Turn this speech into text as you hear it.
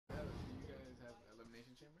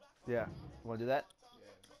Yeah. Want to do that?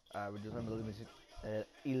 Yeah. We're doing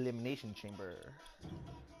elimination chamber.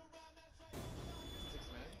 6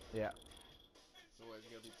 man? Yeah. So what, it's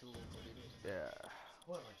gonna be 2 leaders? Yeah.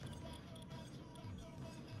 What?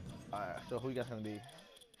 So who you guys gonna be? Nope.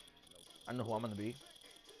 I know who I'm gonna be. Oh,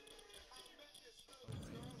 right.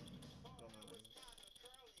 Don't know names.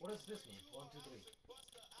 What does this mean? 1, 2, 3.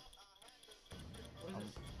 What is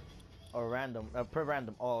this? Or random. Per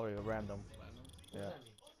random. All random. Platinum? What Yeah. does that mean?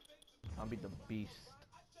 I'll be the beast.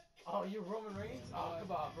 Oh, you're Roman Reigns? Oh,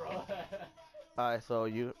 come on, bro. Alright, so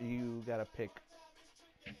you gotta pick.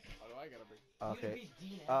 How do I gotta bring? Okay.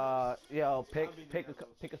 Dean Ambrose? Yeah. I'll pick I'll be pick Dean a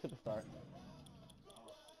Ambrose. pick a superstar. Oh.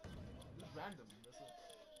 Just random. That's it.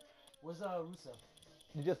 Where's Rusev?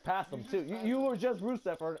 You just passed them too. You were just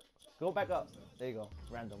Rusev. Or go back up. There you go.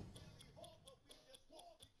 Random.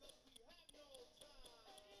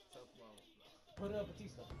 South Wall. Put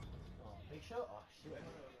Batista. Oh, Big Show? Oh, shit.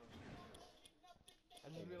 I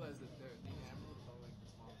just realized that Dean Ambrose is probably like the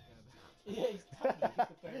smallest guy there. Yeah, he's tiny.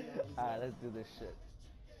 Alright, let's do this shit.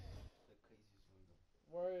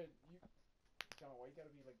 Word, you. John, why you gotta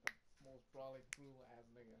be like the most brawling, brutal ass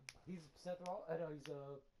nigga? He's Seth Rollins? I know he's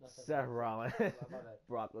not Seth Rollins. My bad.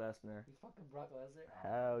 Brock Lesnar. He's fucking Brock Lesnar.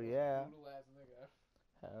 Hell yeah. Brutal ass nigga.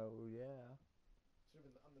 Hell yeah. Should've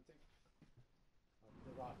been the Undertaker.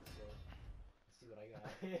 The Rock, so let's see what I got.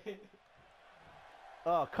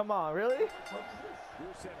 Oh, come on, really?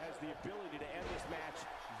 Rusev has the ability to end this match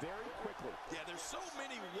very quickly. Yeah, there's so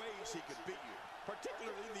many ways he could beat you,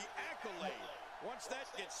 particularly the accolade. Once that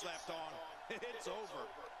gets slapped on, it's over.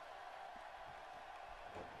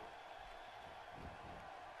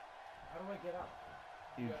 How do I get out?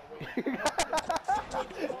 You...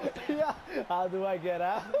 Yeah, yeah. How do I get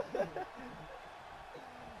out?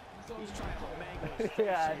 He's trying to mangle his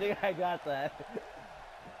Yeah, I think I got that.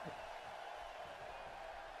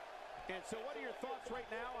 And so what are your thoughts right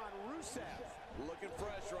now on Rusev? Looking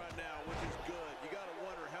fresh right now, which is good. You got to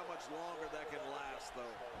wonder how much longer that can last,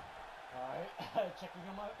 though. Alright, checking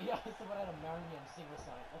him out. Yeah, someone had a marry me and single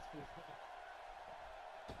sign. That's cool.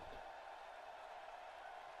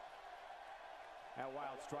 That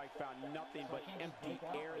wild strike found nothing but empty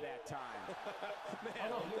air that time.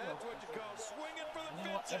 Man, that's what you call swinging for the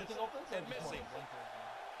fences Everything opens and missing.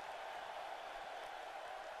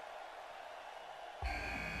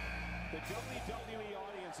 The WWE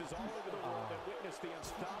audience is all over the world that witnessed the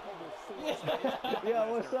unstoppable force.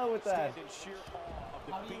 Yeah, what's up with that? Stand in sheer awe of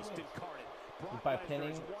the beast incarnate. Brock By Lesnar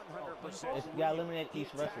pinning? is 100% You gotta eliminate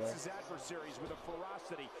each He wrestler. attacks his adversaries with a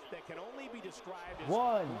ferocity that can only be described as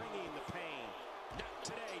One. bringing the pain. Not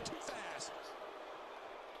today, too fast.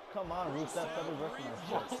 Come on, Rusev, stop reversing this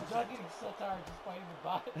shit. John getting so tired just fighting the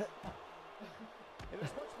bots. And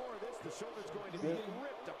there's much more of this. The shoulder's going to be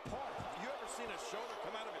ripped apart. You ever seen a shoulder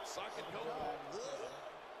come out of its socket, Cole?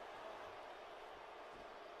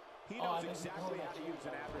 He knows exactly how to use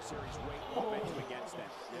an adversary's weight momentum against them.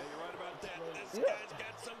 Yeah, you're right about that. This guy's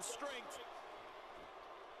got some strength.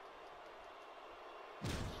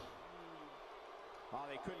 Oh,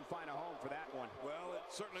 they couldn't find a home for that one. Well, it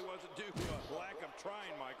certainly wasn't due to a lack of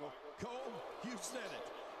trying, Michael. Cole, you said it.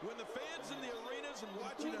 When the fans in the arenas and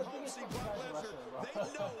watching at home see Brock Lesnar, they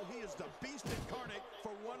know he is the beast incarnate for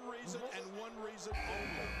one reason and one reason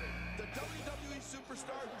only. The WWE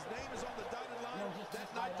superstar whose name is on the dotted line that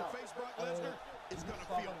night to face Brock Lesnar is going to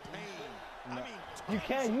feel pain. I mean, You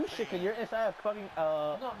can't use shit because you're inside of fucking,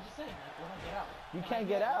 No, I'm just saying, like, when I get out. You can't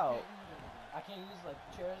get out. I can't use, like,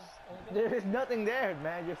 chairs or anything. There's nothing there,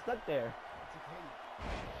 man. You're stuck there.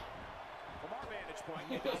 From our vantage point,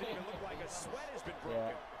 it doesn't even look like a sweat has been broken.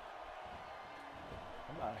 Yeah.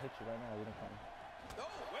 I'm about to hit you right now. You don't come.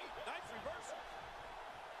 oh, wait, nice reversal.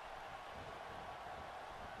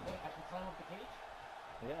 Wait, I can climb up the cage?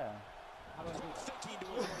 Yeah. How do I do that? Thinking to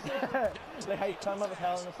avoid. Like how you climb up a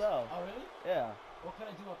Hell in a Cell. Oh, really? Yeah. What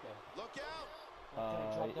can I do up there? Look out.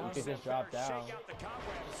 Like, can I drop down? You can just drop down. Shake out the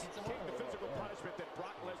cobwebs. Take the physical punishment that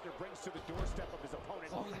Brock Lesnar brings to the doorstep of his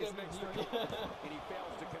opponent. Oh, he's His gonna next be to come, and he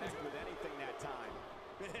fails to connect with anything that time.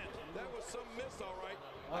 Man, that was some miss, all right.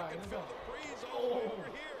 All I right, can here we feel go. the breeze all the way over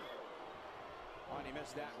here. Oh, and he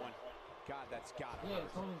missed that one. God, that's got it. Yeah,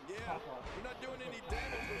 totally Yeah, pop off. you're not doing any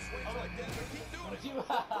damage with swings like that, but keep doing it. You-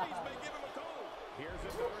 The breeze may give him a cold. Here's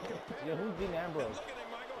another competitor. Yo, who's Dean And Ambrose? look at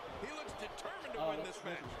him, Michael. He looks determined to Oh, win that's this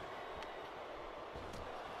match.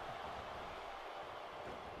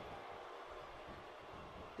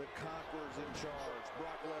 The Conqueror's in charge.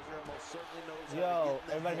 Brock Lesnar most certainly knows how to Yo, get in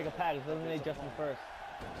the everybody make a head pack. of Eliminate his Justin opponent. first.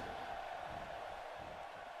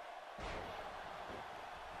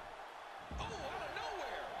 Oh, out of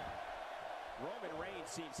nowhere. Roman Reigns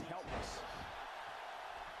seems helpless.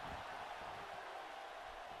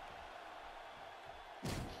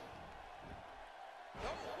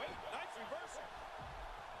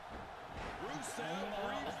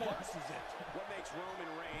 is it. What makes Roman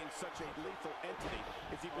Reigns such a lethal entity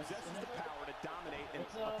is he possesses the power to dominate an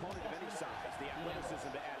opponent of any size, the athleticism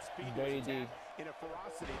to add speed to his attack, in a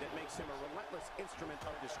ferocity that makes him a relentless instrument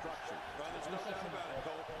of destruction. Well, there's no doubt about it,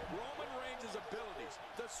 Cole. Roman Reigns' abilities,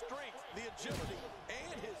 the strength, the agility, and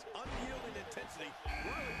his unyielding intensity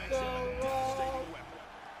really makes him a devastating weapon.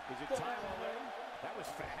 Is it time already? That was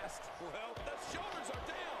fast. Well, the shoulders are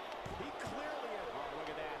down. He clearly, oh, look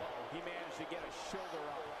at that. He managed to get a shoulder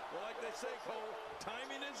up. Well, like they say, Cole,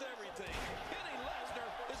 timing is everything. Pinning Lesnar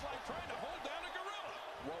is like trying to hold down a gorilla.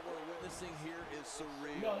 What we're witnessing here is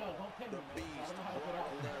surreal. No, don't pin me. The I beast, don't know how to get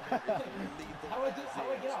out. lethal. How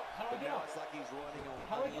do I get out? How do I get out? It's like he's running on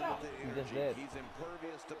How do I get out? unlimited He just energy. did. He's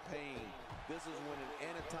impervious to pain. This is when an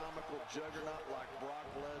anatomical juggernaut like Brock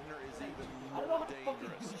Lesnar is even I don't know more how to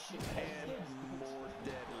fucking do dangerous shit. and more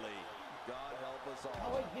deadly. God help us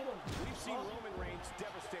How all. I hit him? We've seen Roman Reigns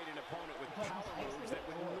devastate an opponent with power moves that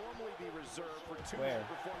would normally be reserved for two men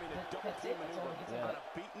performing a double team maneuver on a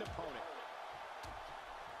beaten opponent.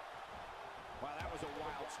 Wow, that was a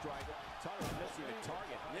wild strike. Talk about missing the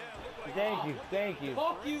target. Yeah, looked like Thank you.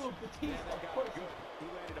 Fuck you, Batista. That got good. He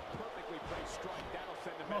landed a perfectly placed strike. That'll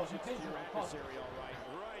send a message to your adversary, all right.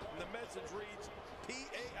 right. And the message reads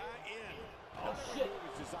PAIN. Oh, shit. It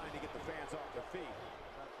was designed to get the fans off their feet.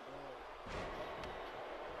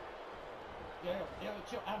 Yeah,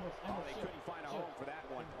 chill. Ambrose, They chill. couldn't find a home for that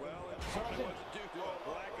one. Well, it certainly wasn't due to a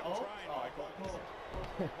lack of trying, Michael.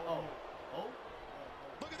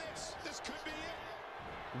 Look at this. This could be it.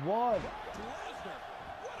 One. Lesnar.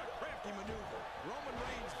 What a crafty maneuver. Roman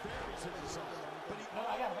Reigns buries it in zone, but he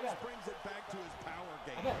I got it. always brings it back to his power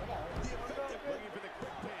game. I got it. The effective Looking for the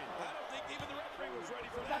quick pin. I don't think even the referee was ready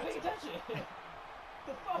for Stop that. paying attention.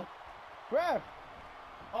 The fuck? Grab.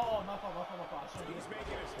 Oh, my fault. I was trying to He's hit him.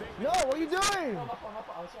 making a statement. No, what are you doing? No, my fault.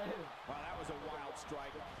 I was trying to hit him. Wow, that was a wild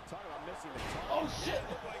strike. Talk about missing the target. Oh, shit. It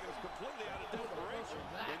looked like it was completely out of desperation.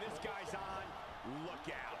 When this guy's on, look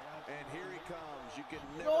out. And here he comes. You can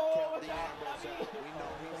never No, count watch the out, Ambrose Bobby. out. We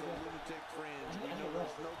know he's a lunatic fringe. We know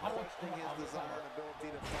there's no questioning his desire and ability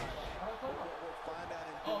to fight. But what we'll find out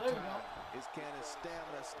in Oh, due there we go. time is can his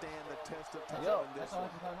stamina stand the test of time Yo. in this That's all I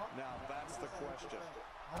one? can talk about? Now that's the question.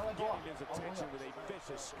 How do I go up? Getting his attention with a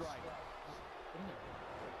vicious strike.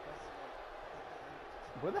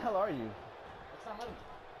 Where the hell are you? It's not letting me.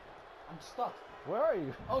 I'm stuck. Where are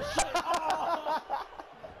you? Oh, shit. Oh!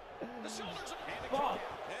 The shoulders are and Fuck.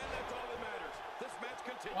 and that's all that matters. This match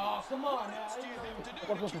continues. Oh, come on, What else do you have to do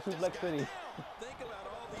Welcome to to keep Suplex this guy City. down? Think about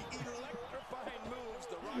all the electrifying moves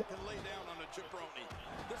The Rock can lay down on a jabroni.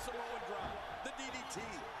 The Samoan drop, the DDT,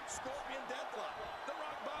 Scorpion Deathlock, the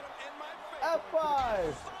Rock Bottom, and my favorite. F5.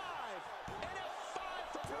 And F5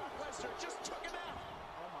 from Brock Lesnar just took him out.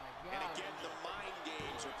 Oh, my God. And again, the mind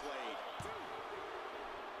games are played.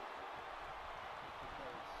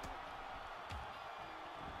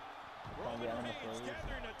 Roman Reigns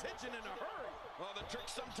gathering attention in a hurry. Well, the trick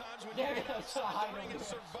sometimes when Yeah, you get that's what outside I the ring know. is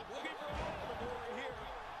survive. Looking for all the glory here.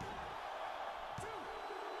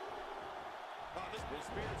 This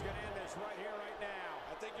spear's going to end this right here, right now.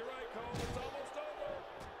 I think you're right, Cole. It's almost over.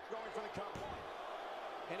 Going for the cover.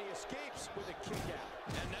 And he escapes with a kick out.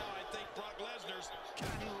 And now I think Brock Lesnar's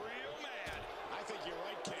gotten real mad. I think you're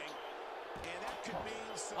right, King. And that could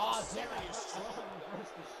mean some Oh, damn it. serious I trouble.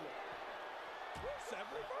 reversed this shit. Rusev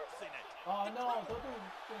reversing it. Oh, no. Don't do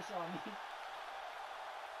finish on me.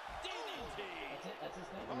 DDT. That's his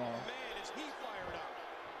name? Oh, man, is he fired up.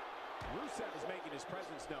 Rusev is making his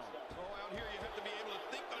presence known. Oh, out here you have to be able to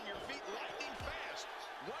think on your feet lightning fast.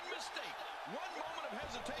 One mistake, one moment of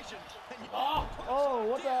hesitation, and you Oh,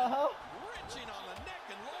 what the hell? wrenching on the neck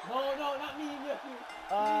and lower. No, not me, nephew.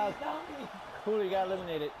 Please, not me. Julio got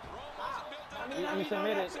eliminated. You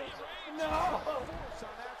submitted. No. Force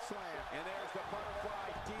on that slam. And there's the butterfly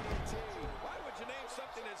DDT. Why would you name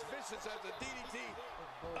something as vicious as a DDT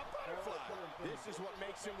a butterfly? This is what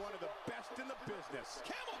makes him one of the best in the business.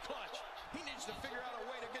 Camel clutch. He needs to figure out a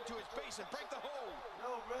way to get to his base and break the hold.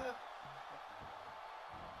 No, ref.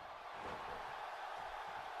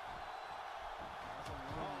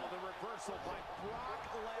 Oh, the reversal by Brock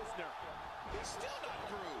Lesnar. He's still not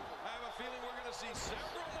through. I have a feeling we're going to see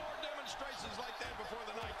several more demonstrations like that before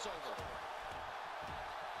the night's over.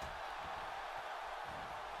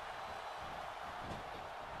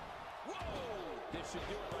 Whoa! This should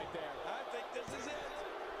do it right there. I think this is it.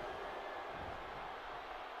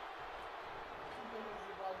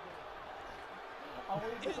 I want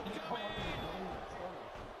to get something to come on me.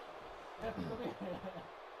 Nephew, come here.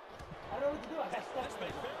 I don't know what to do. I got stuck. This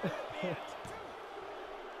may very well be it.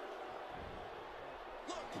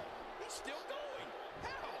 Look, he's still going.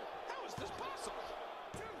 How? How is this possible?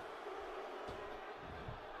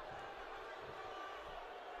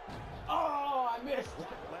 missed. Brock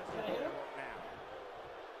Did I Lesnar hit him? will now.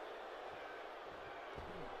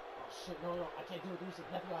 Oh shit, no, I can't do it,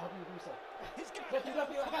 Nephew, I'll help you do so. He's got Nephew, I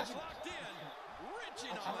got clutch you. locked in.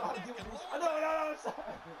 Wrenching I on know how the to do neck it. and Oh, no, stop.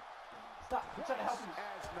 Stop, I'm trying to help you.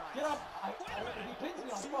 As nice. Get up. Wait a minute. He pins me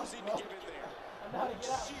on It's front, easy bro. to give in there. I know how to get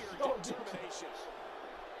out. Sheer Go, dude. determination.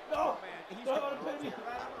 No! Man, he's No, got don't pin me. here.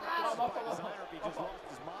 Ah, my fault, my fault. He just lost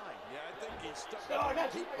his mind. Yeah, I think he's stuck No, I up. got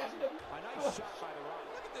you, Nephew. A nice shot by the Rock.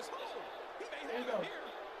 Look at this hole. He may There you have go. him here.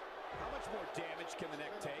 How much more damage can the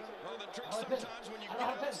neck take? Well, the trick I don't pin. sometimes when you I get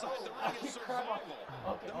don't pin. outside the I ring is keep crab on.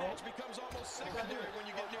 survival. Okay, The match becomes almost secondary when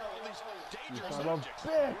you get near all these dangerous Son of a objects.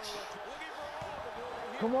 bitch. Looking for all of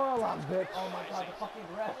them. Come on, last bitch. Oh my god, the fucking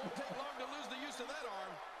ref. Won't take long to lose the use of that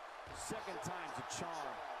arm. Second time's a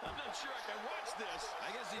charm. I'm not sure I can watch this. I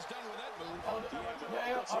guess he's done with that move. Oh,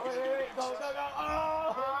 yeah, oh, wait, go.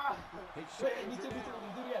 Oh! Wait, me too. You do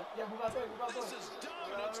it again. Yeah, move out there. This is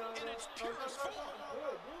dominance in its purest form.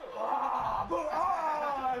 Ah, move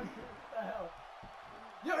on! What the hell?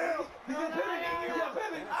 Yo, he's gonna pin me. He's gonna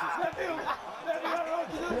pin me. Nephew,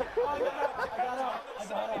 I got out.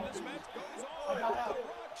 This match goes on.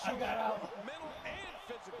 I got out. Mental and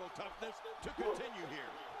physical toughness to continue here.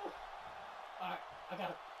 Alright, I got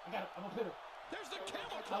it. I'm gonna pin him. There's the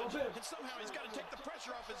camel I'm clutch, a bit. and somehow he's got to take the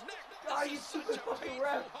pressure off his neck. Oh, This you is such stupid a fucking painful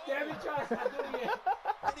ref. hold. Damn it, Josh. I'm doing it.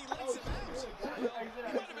 And he lets him out. Well,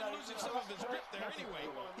 he might have been losing some of his grip there anyway.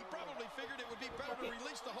 He probably figured it would be better to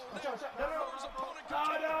release the whole neck before his opponent could Oh,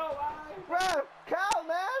 take no. it. Why? Ref, cow,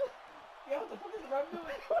 man. Yo, what the fuck is the ref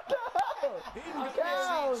doing? What the hell? He's going to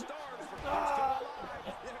Cow. see stars for Staying Alive.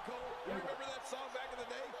 Yeah, Cole, you remember that song back in the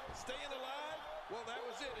day? Staying Alive? Well, that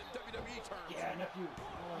was it in WWE terms. Yeah, nephew.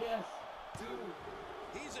 Yes. Dude.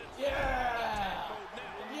 He's in Yeah. mode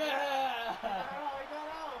now. Yeah.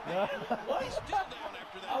 He's still down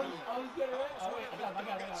after that move. I was getting it. Oh, wait, I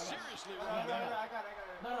got it. Seriously, No,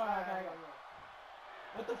 I got it.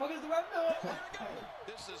 What the fuck is the ref doing?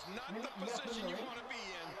 this is not the position you want to be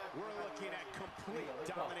in. We're looking at complete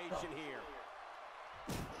domination here.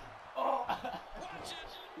 Oh. Watch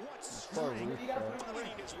it. What Poor strength You gotta put him in the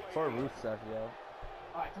winning ring. his way Poor here. Rusev, yo.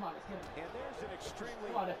 Alright, come on, let's get him. And there's an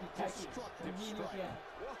extremely Come on, nephew. Tag team. destructive Me and you strike. again.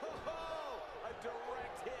 Whoa! A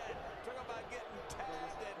direct hit. Talk about getting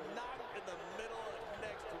tagged and knocked in the middle of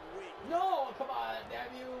next week. No, come on,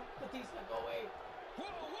 damn you. Batista, go away.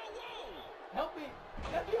 Whoa, whoa, whoa. Help me.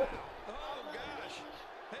 Nephew. Oh, gosh.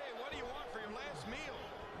 Hey, what do you want for your last meal?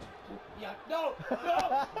 Yeah, no.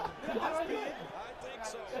 How do I do it? I think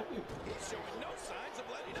so. Nephew. He's showing no signs of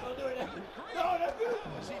letting Don't up. do it, nephew. Great. No, nephew.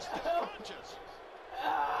 How is he still conscious?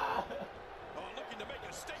 Ah. Oh, looking to make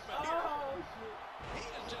a statement here. Oh, shit. He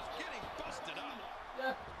is just getting busted up.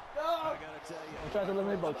 Yeah. No. I gotta tell you, I'm trying to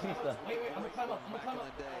eliminate Bautista. Wait, I'm gonna climb up. back in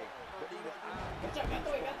the day, but even Watch out, got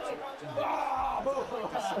the way. Ah, boom.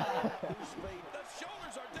 The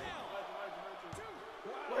shoulders are down.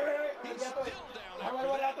 Wait. He's Get out the way. still down How do I after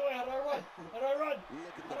run that. out the way? How do I run?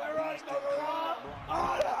 look at the beast Go, go, go.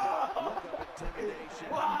 Oh, no. Look of intimidation.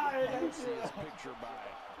 Why? You can see his picture by.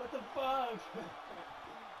 What the fuck?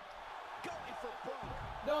 Going for Brock.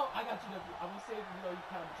 No, I got you, nephew. I will save you, you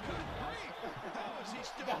kind of cheated. Great. How is he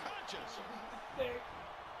still conscious?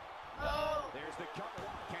 No. There's the cover.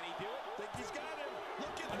 Can he do it? Think he's got him.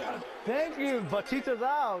 Look at got him. him. Thank you. Bautista's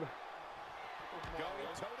out. Going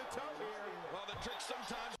toe-to-toe here. Well, the trick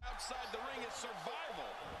sometimes outside the ring is survival.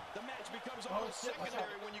 The match becomes almost shit, watch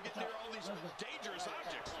secondary out. when you get Watch near out. all these dangerous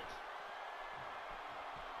objects.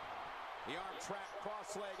 The arm trap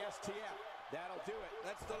cross leg STF. That'll do it.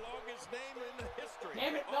 That's the longest name in history.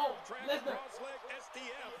 Damn it, no. Trap Lesnar. cross leg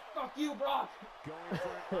STF. Fuck you, Brock. Going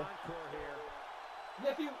for an encore here.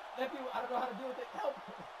 Nephew, I don't know how to deal with it. Help.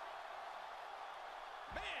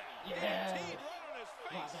 Man, Yeah. guaranteed right on his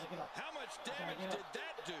Come on, face. gotta get up. How much Gotta damage get up. did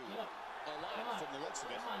that do? Get up. A lot Come on. from the looks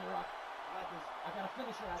of it. Come on, Rock. I got this. I got a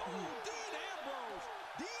finisher after Oh, you. Dean Ambrose.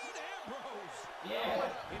 Dean Ambrose.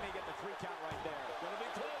 Yeah. He may get the 3 count right there. Gonna be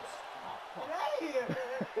close. Get out of here.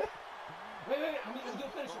 Wait. Let me do a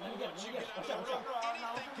finisher. Let me get Once it. you get out of the ring,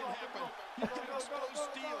 anything can happen. You can expose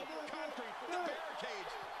steel, concrete, the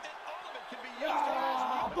barricades, and all of it can be used to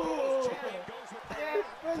Ah, his boom. Goes with the That's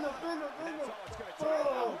all it's going to take.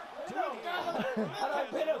 Boom. How do I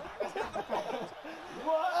pin him?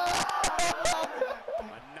 What?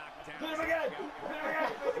 A knockdown. Pin him again.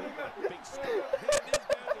 Big step. These guys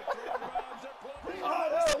are throwing bombs. They're pulling. Oh,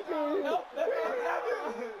 no. Nope.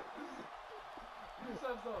 You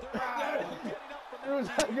said so. Getting up from It was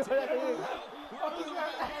not good at all.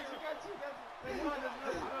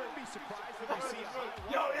 I'd be surprised if we see a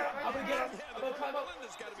high Yo, I'm gonna get up. I'm gonna climb up.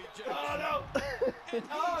 Melinda's got to be Oh, jealous. no. And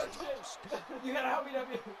Oh, he's shit. toast. You gotta help me,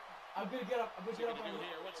 nephew. I'm gonna get up. I'm gonna get up.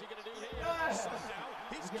 What's he gonna do here? Yes. Somehow,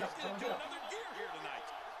 he's kicked it into another gear here tonight.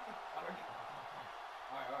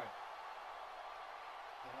 Alright.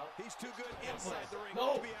 He's too good inside the ring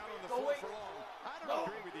No. to be out on the Go floor away. for long. I don't No.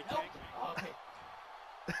 agree with you, No. King. Oh, okay.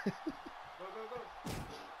 Go.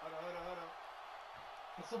 Hold on.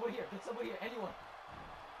 Get somebody here. Anyone.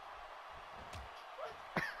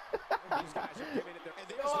 These guys are giving it their... And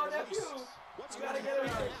there's Yo, the Nephew. release. What's You going gotta to get him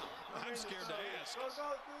happen here. now? I'm scared to ask. Go, no.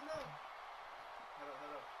 Hold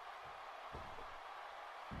on.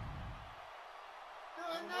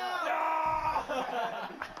 No.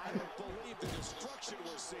 I don't believe the destruction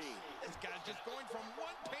we're seeing. This guy's just going from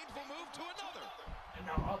one painful move to another. And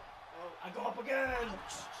now up. I go up again.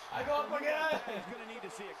 He's going to need to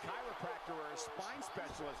see a chiropractor or a spine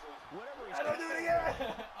specialist. Whatever he's... I don't do it again.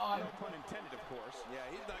 No pun intended, of course. Yeah,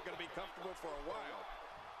 he's not going to be comfortable for a while.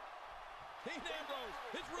 Dean Ambrose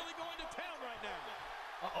is really going to town right now.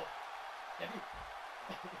 Uh-oh. Nephew.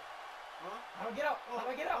 How do I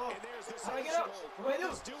get out? And there's the How do I get out? sensational- What do I do?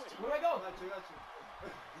 Let's do it. Where do I go? Got you.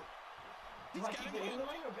 Do I keep it in the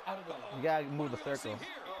ring or out of the ring? You gotta move the circle.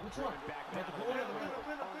 Which one? Back I have to down go to in or the the ring?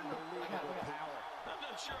 unbelievable power. I'm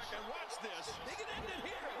not sure I can watch this. He can end it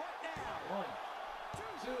here. What now?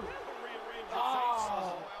 1, 2. Rearrange your Oh. face.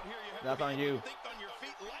 Out here, you have That's to be on able you. to think on your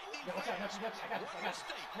feet lightning Yeah, watch out, fast. Nephew. I got One this.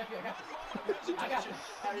 mistake. Nephew, I got this. One moment of I got hesitation.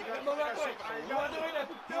 this. Move that way. You want to do it,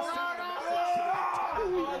 Nephew? No.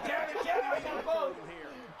 Oh, damn it. I got them both.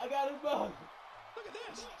 Here. I got them both. Look at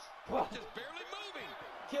this. Come on. Just barely moving.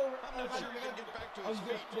 Kill. I'm not sure he can get back to Oh, his you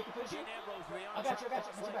feet. good? Make a finish Dean here? Ambrose with the I got you. onside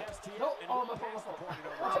Get back back. STO No. and Oh, my past the fault. point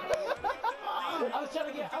over. I was trying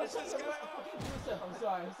to get fucking Rusev. I'm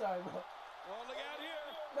sorry, bro. Oh, look out here.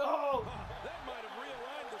 No. That might have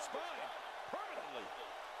realigned the spine permanently.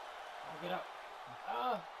 Get up.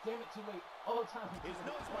 Damn it, too late. All the time. His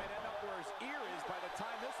nose might end up where his ear is by the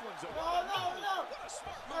time this one's over. No. What a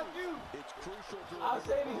smart move. It's crucial to I'll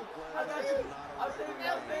save you. I got you. not I'll save you.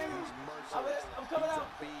 I'll save you. He's merciless. I'm coming out.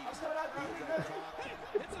 He's a beast. I'm coming out.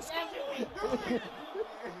 It's a skull.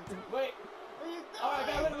 Wait. All right, I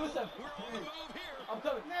got rid of Rusev. We're on the move here. I'm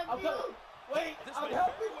coming. Wait, This I'm may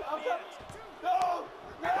helping. very well I'm be coming. it. No.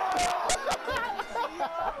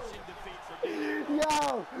 Crushing defeat for Dean.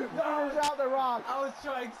 Yo! Finish out the Rock! I was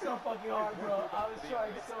trying so fucking hard, bro. I was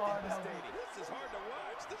trying so hard to help you. This is hard to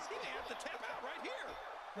watch. He may have to tap out right here.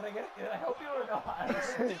 Did I get it? Did I help you or not?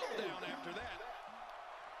 Still down after that.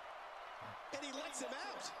 And he lets him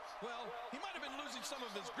out. Well, he might have been losing some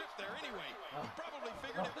of his grip there anyway. He probably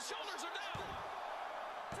figured it. The shoulders are down.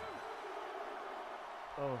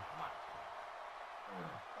 Oh.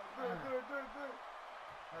 Good.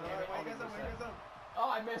 Oh,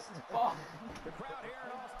 I missed. Oh. The crowd here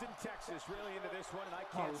in Austin, Texas, really into this one, and I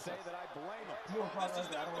can't say that I blame them. This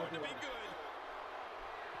is not going to be good.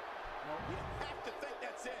 You have to think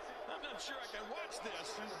that's it. I'm not sure I can watch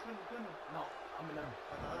this. No, I'm in them.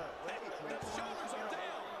 Hey, the shoulders are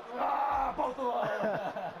down. Ah, both of them.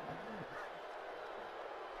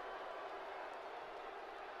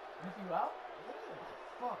 You out?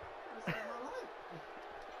 Fuck.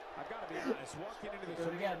 I've got to be honest, walking into this Do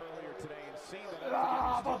it again. earlier today and seeing that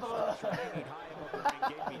Both of us. training high above the ring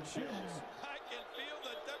gave me chills. I can feel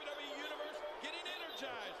the WWE Universe getting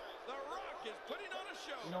energized. The Rock is putting on a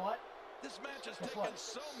show. You know what? This match has Guess taken what?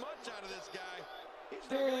 so much out of this guy. He's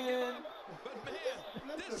not going to give up. But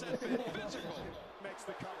man, this has been physical. Makes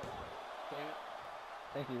the cover. Damn it.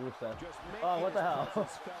 Thank you, Rusev. Just Oh, what the hell?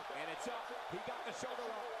 presence felt, and it's up. He got the shoulder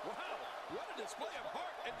up. Wow, what a display of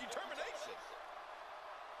heart and determination.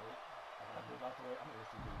 I'm about to wait. I'm gonna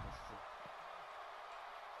see this shit.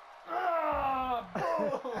 Ah!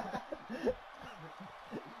 Boom!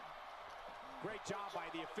 Great job by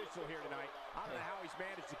the official here tonight. I don't know how he's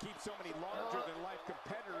managed to keep so many larger-than-life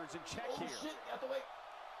competitors in check Oh here. shit! Out the way.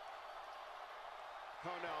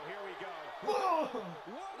 Oh no, here we go. Boom!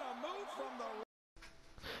 What a move from the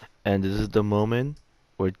And this is the moment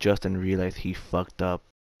where Justin realized he fucked up.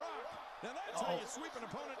 Rock. Now that's how you sweep an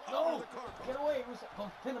opponent No! under the carpet. Get away, Rusev.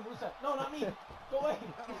 Go pin him, Rusev. No, not me. Go away.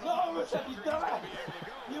 No, Rusev, you dumbass.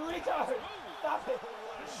 You retard. Stop it.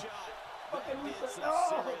 What a shot. Fucking Did Rusev. some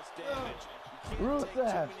No. serious damage. You can't Rusev. take too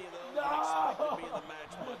many of those No. and expect to be in the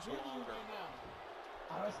match I'm much hitting you longer. right now.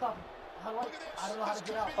 How do I stop him? How do I? Look at this. I don't know how to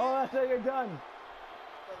get out. Oh, that's it, you're done.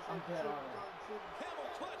 I'm dead already. Camel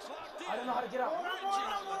clutch locked in. I don't know how to get out.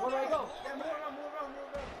 Where do I go?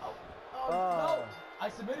 Oh, Oh. no. I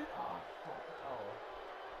submitted. Oh,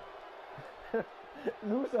 fuck.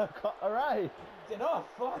 Rusev, alright. Oh,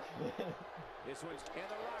 fuck. This one's and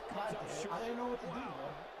the Rock God comes up damn it. short. I didn't know what to do, man. I Did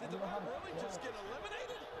the didn't know how Rock to really just get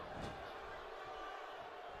eliminated?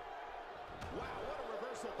 Wow, what a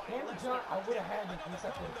reversal reversal by Hammer Lesnar. John, I would have had him Another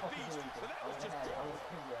except for cover the to fucking beach, doing but that I was would just have had it. I terrible. was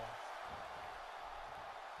pinned there.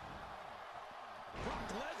 Brock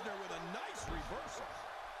Lesnar with a nice reversal.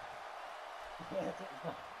 Yeah, it's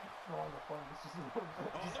not throwing the phone. It's just a little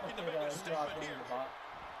bit. Oh, looking to make a statement here.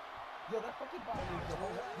 Yo, that fucking bot was the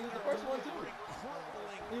whole. He was the first one too.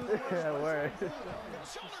 Crumbling. He was the first Yeah, one. word.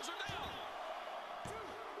 Shoulders are down. 2,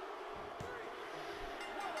 3.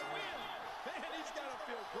 What a win. Man, he's got to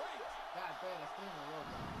feel great. God damn, that's 3 in a row.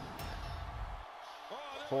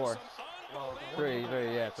 Oh, there 4. was some unbelievable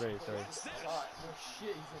 3, yeah, 3. What's this? God, no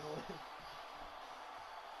shit, he's gonna win.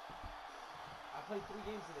 I played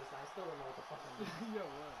 3 games of this and I still don't know what the fuck I'm doing. Yo,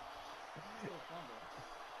 what? So fun, bro.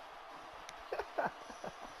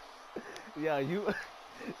 Yeah, you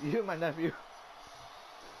and my nephew.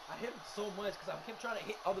 I hit him so much because I kept trying to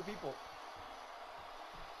hit other people.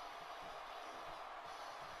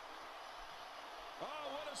 Oh,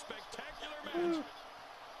 what a spectacular match.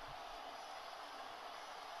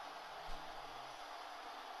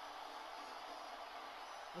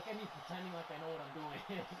 Look at me pretending like I know what I'm doing.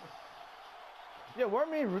 Yeah,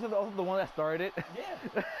 weren't me and Rusev also the one that started it? Yeah,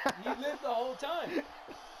 he lived the whole time.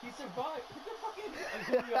 He survived. Look at fucking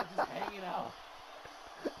Julio just hanging out.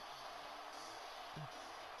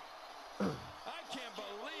 I can't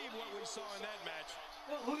believe what we saw in that match.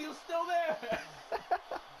 Look, Julio's still there.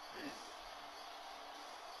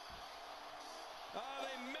 Oh,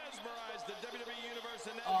 they mesmerized the WWE Universe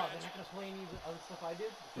in that Oh, match. they're not gonna play any of the other stuff I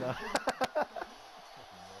did? No.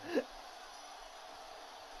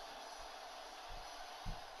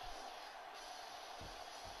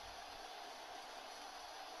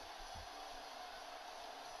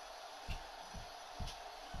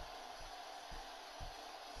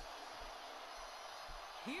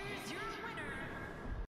 Here's your winner,